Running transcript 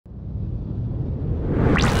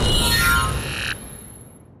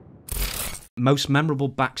Most memorable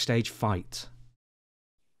backstage fight?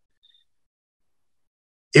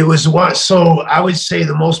 It was one. So I would say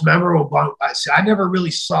the most memorable. I never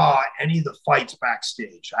really saw any of the fights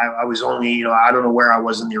backstage. I was only, I don't know where I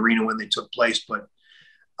was in the arena when they took place, but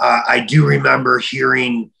I do remember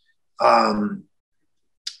hearing the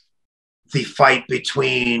fight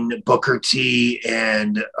between Booker T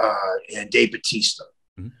and Dave Bautista.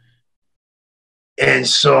 And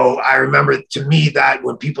so I remember, to me, that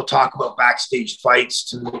when people talk about backstage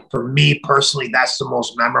fights, for me personally, that's the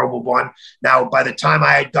most memorable one. Now, by the time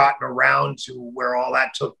I had gotten around to where all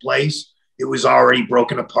that took place, it was already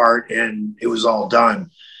broken apart and it was all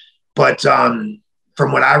done. But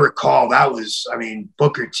from what I recall, that was,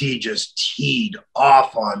 Booker T just teed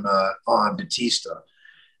off on Batista.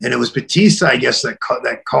 And it was Batista, I guess,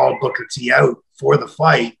 that called Booker T out for the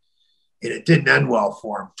fight. And it didn't end well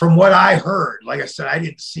for him. From what I heard, like I said, I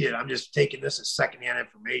didn't see it. I'm just taking this as secondhand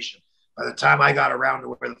information. By the time I got around to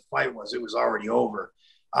where the fight was, it was already over.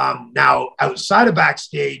 Now, outside of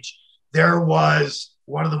backstage, there was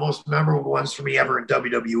one of the most memorable ones for me ever in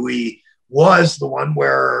WWE was the one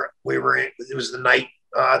where it was the night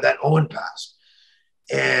that Owen passed.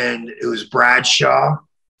 And it was Bradshaw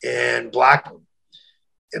and Blackman.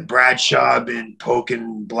 And Bradshaw had been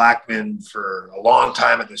poking Blackman for a long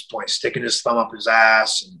time at this point, sticking his thumb up his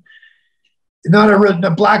ass.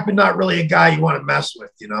 And Blackman, not really a guy you want to mess with,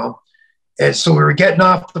 And so we were getting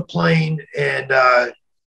off the plane, and I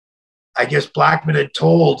guess Blackman had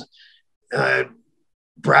told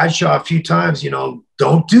Bradshaw a few times,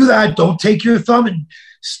 don't do that. Don't take your thumb and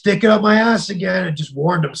stick it up my ass again, and just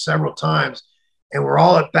warned him several times. And we're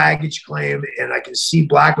all at baggage claim, and I can see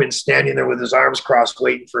Blackman standing there with his arms crossed,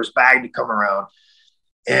 waiting for his bag to come around.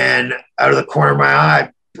 And out of the corner of my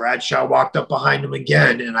eye, Bradshaw walked up behind him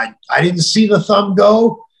again. And I didn't see the thumb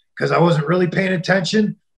go because I wasn't really paying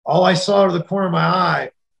attention. All I saw out of the corner of my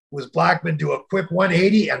eye was Blackman do a quick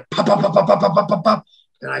 180 and pop, pop, pop, pop, pop, pop, pop, pop, pop.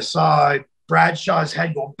 And I saw Bradshaw's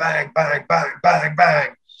head go bang, bang, bang, bang, bang.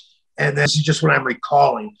 And this is just what I'm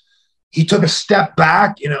recalling. He took a step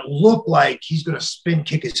back, and it looked like he's going to spin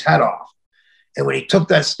kick his head off. And when he took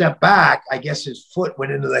that step back, I guess his foot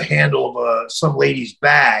went into the handle of some lady's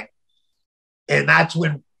bag. And that's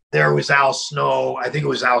when there was Al Snow. I think it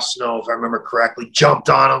was Al Snow, if I remember correctly, jumped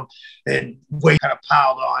on him and weight kind of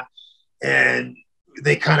piled on. And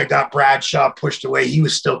they kind of got Bradshaw pushed away. He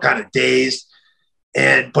was still kind of dazed.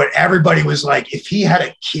 But everybody was like, if he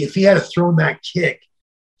had thrown that kick,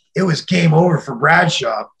 it was game over for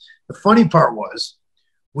Bradshaw. The funny part was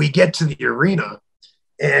we get to the arena,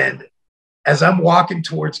 and as I'm walking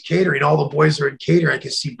towards catering, all the boys are in catering. I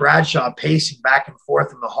can see Bradshaw pacing back and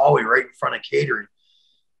forth in the hallway right in front of catering.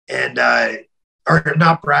 And, or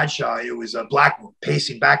not Bradshaw, it was Blackman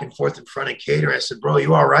pacing back and forth in front of catering. I said, bro,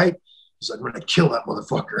 you all right? He's like, I'm going to kill that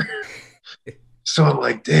motherfucker. So I'm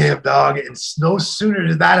like, damn, dog. And no sooner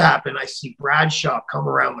did that happen, I see Bradshaw come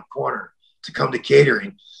around the corner to come to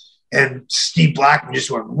catering. And Steve Blackman just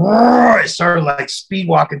went, roar. I started like speed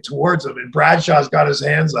walking towards him, and Bradshaw's got his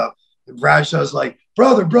hands up. And Bradshaw's like,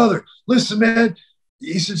 brother, listen, man.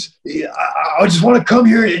 He says, I just want to come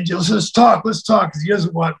here and let's talk. Because he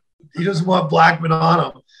doesn't want Blackman on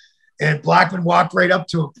him. And Blackman walked right up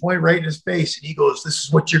to him, pointed right in his face. And he goes, this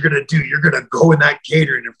is what you're going to do. You're going to go in that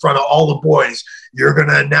catering in front of all the boys. You're going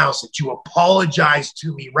to announce that you apologize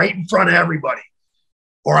to me right in front of everybody,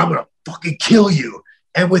 or I'm going to fucking kill you.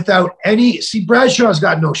 And without Bradshaw's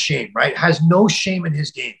got no shame, right? Has no shame in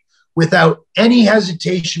his game. Without any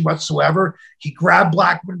hesitation whatsoever, he grabbed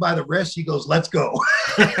Blackman by the wrist. He goes, let's go.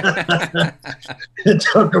 And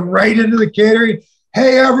took him right into the catering.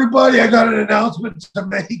 Hey, everybody, I got an announcement to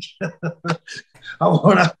make. I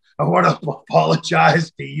want to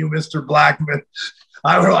apologize to you, Mr. Blackman.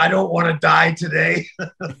 I don't want to die today.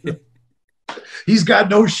 He's got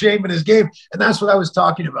no shame in his game. And that's what I was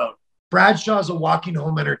talking about. Bradshaw's a walking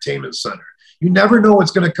home entertainment center. You never know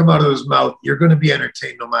what's going to come out of his mouth. You're going to be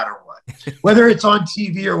entertained no matter what. Whether it's on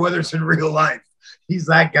TV or whether it's in real life. He's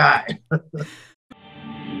that guy.